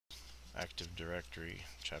Active Directory,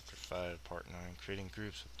 Chapter 5, Part 9, creating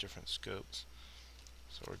groups with different scopes.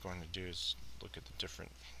 So what we're going to do is look at the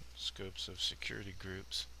different scopes of security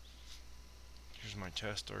groups. Here's my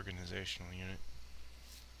test organizational unit.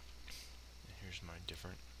 And here's my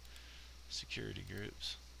different security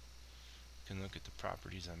groups. You can look at the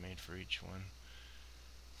properties I made for each one.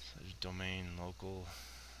 So there's domain local.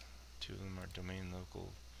 Two of them are domain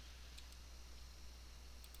local.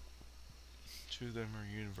 Two of them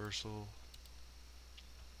are universal.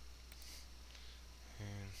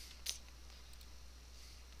 And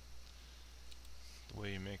the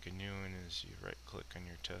way you make a new one is you right click on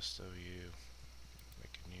your test OU,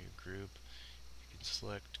 make a new group. You can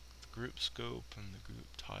select the group scope and the group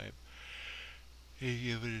type.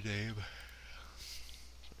 You give it a name.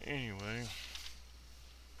 Anyway,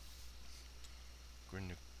 we're going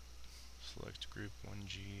to select group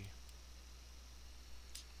 1G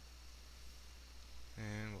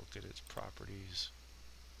and look at its properties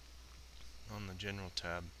on the general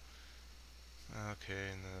tab.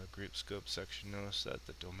 Okay, in the group scope section, notice that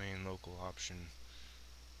the domain local option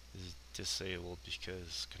is disabled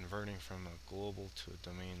because converting from a global to a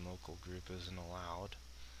domain local group isn't allowed.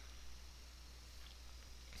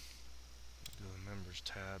 Go to the members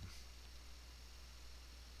tab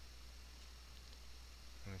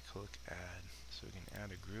and we click add, so we can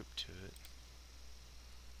add a group to it.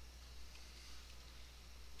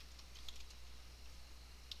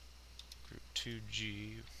 Group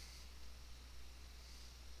 2G,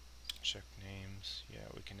 check names, yeah,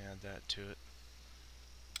 we can add that to it.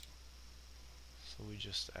 So we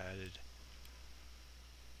just added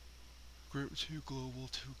group 2 global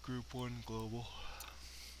to group 1 global.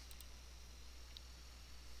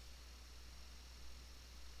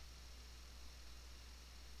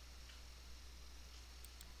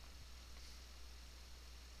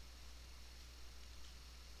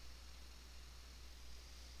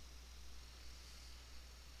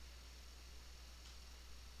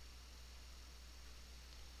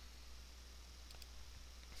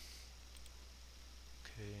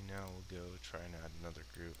 Okay, now we'll go try and add another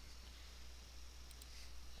group.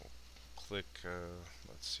 We'll click,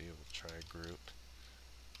 let's see, we'll try a group.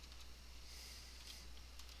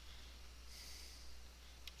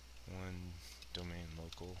 One domain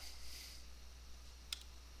local.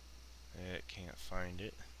 It can't find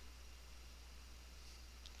it.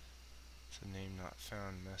 It's a name not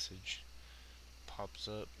found message pops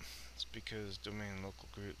up. It's because domain local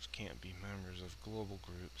groups can't be members of global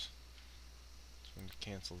groups. So I'm going to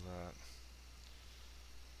cancel that.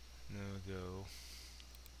 No go.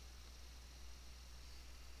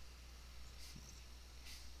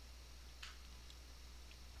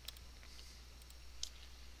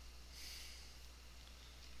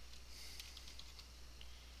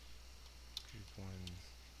 Group 1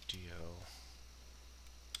 DL.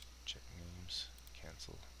 Check names.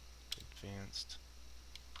 Cancel. Advanced.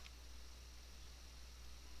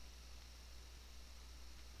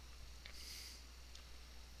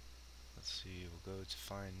 Let's see, we'll go to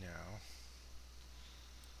find now.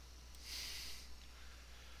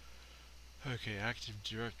 Okay, Active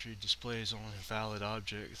Directory displays only valid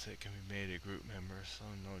objects that can be made a group member, so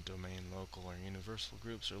no domain local or universal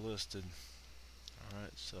groups are listed.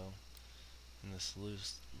 Alright, so in this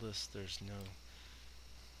list there's no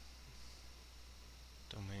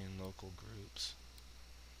domain local groups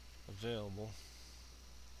available.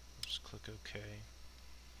 Just click OK.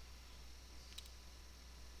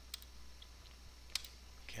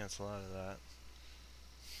 Cancel out of that.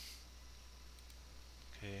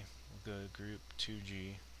 Okay, we'll go to group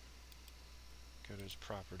 2G, go to its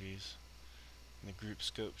properties. In the group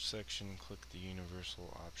scope section, click the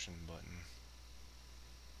universal option button.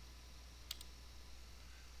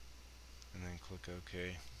 And then click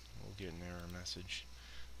OK. We'll get an error message.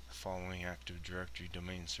 The following Active Directory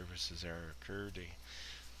domain services error occurred.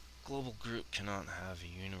 A global group cannot have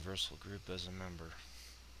a universal group as a member.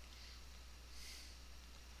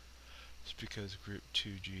 It's because group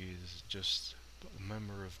 2G is just a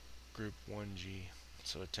member of group 1G,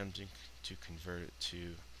 so attempting to convert it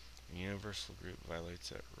to a universal group violates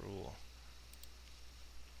that rule.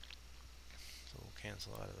 So we'll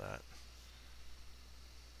cancel out of that.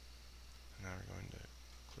 Now we're going to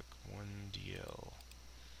click 1DL,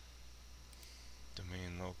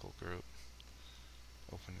 domain local group.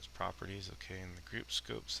 Open its properties. Okay, in the group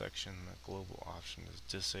scope section, the global option is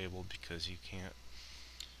disabled because you can't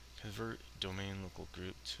convert domain local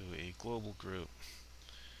group to a global group.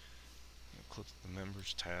 Click the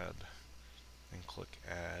members tab and click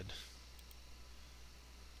add.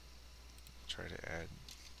 Try to add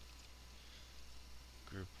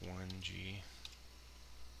group 1G.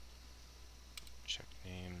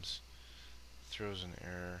 names, throws an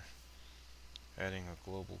error, adding a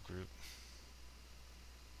global group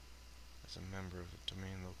as a member of a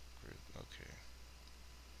domain local group. Okay.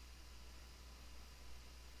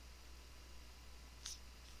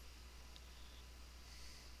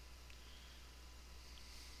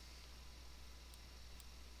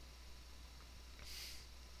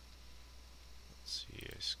 Let's see,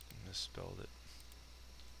 I misspelled it.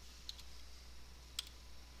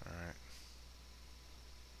 Alright.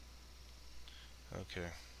 Okay.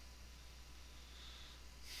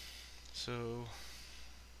 So,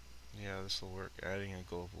 yeah, this will work. Adding a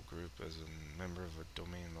global group as a member of a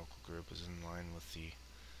domain local group is in line with the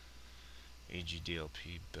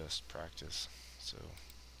AGDLP best practice. So,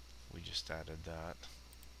 we just added that.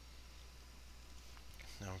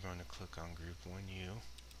 Now we're going to click on group 1U,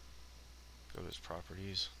 go to its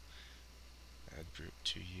properties, add group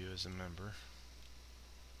 2U as a member.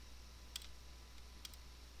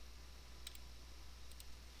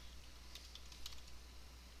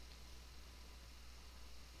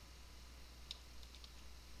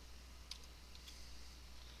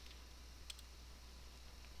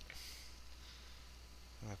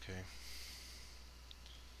 Okay.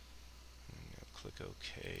 And now click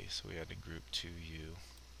OK. So we added group 2U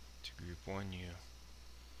to group 1U.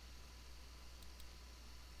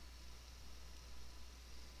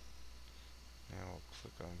 Now we'll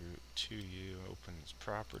click on group 2U, open its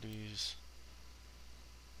properties.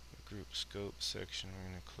 The group scope section, we're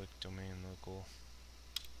going to click domain local.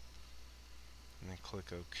 And then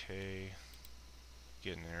click OK.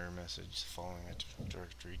 Get an error message following a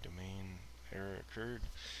directory domain error occurred.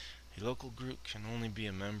 A local group can only be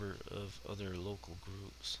a member of other local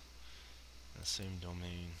groups in the same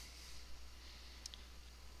domain.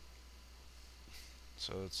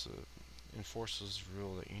 So it's enforces the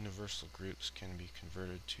rule that universal groups can be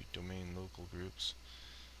converted to domain local groups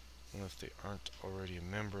only if they aren't already a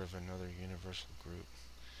member of another universal group.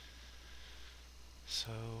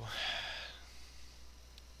 So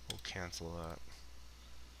we'll cancel that.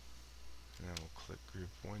 And then we'll click group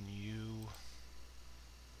 1U.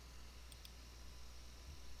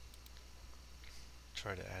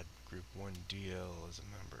 Try to add group 1DL as a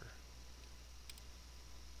member.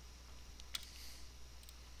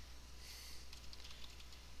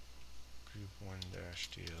 Group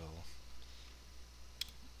 1-DL.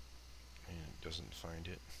 And it doesn't find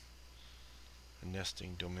it.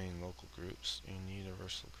 Nesting domain local groups in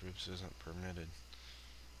universal groups isn't permitted.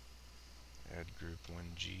 Add group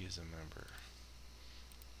 1G as a member.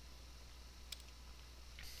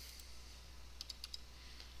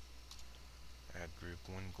 Add group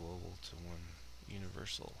 1 global to 1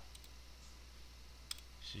 universal.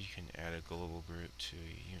 So you can add a global group to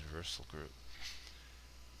a universal group.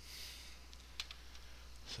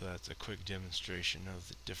 So that's a quick demonstration of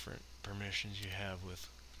the different permissions you have with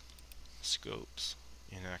scopes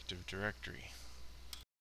in Active Directory.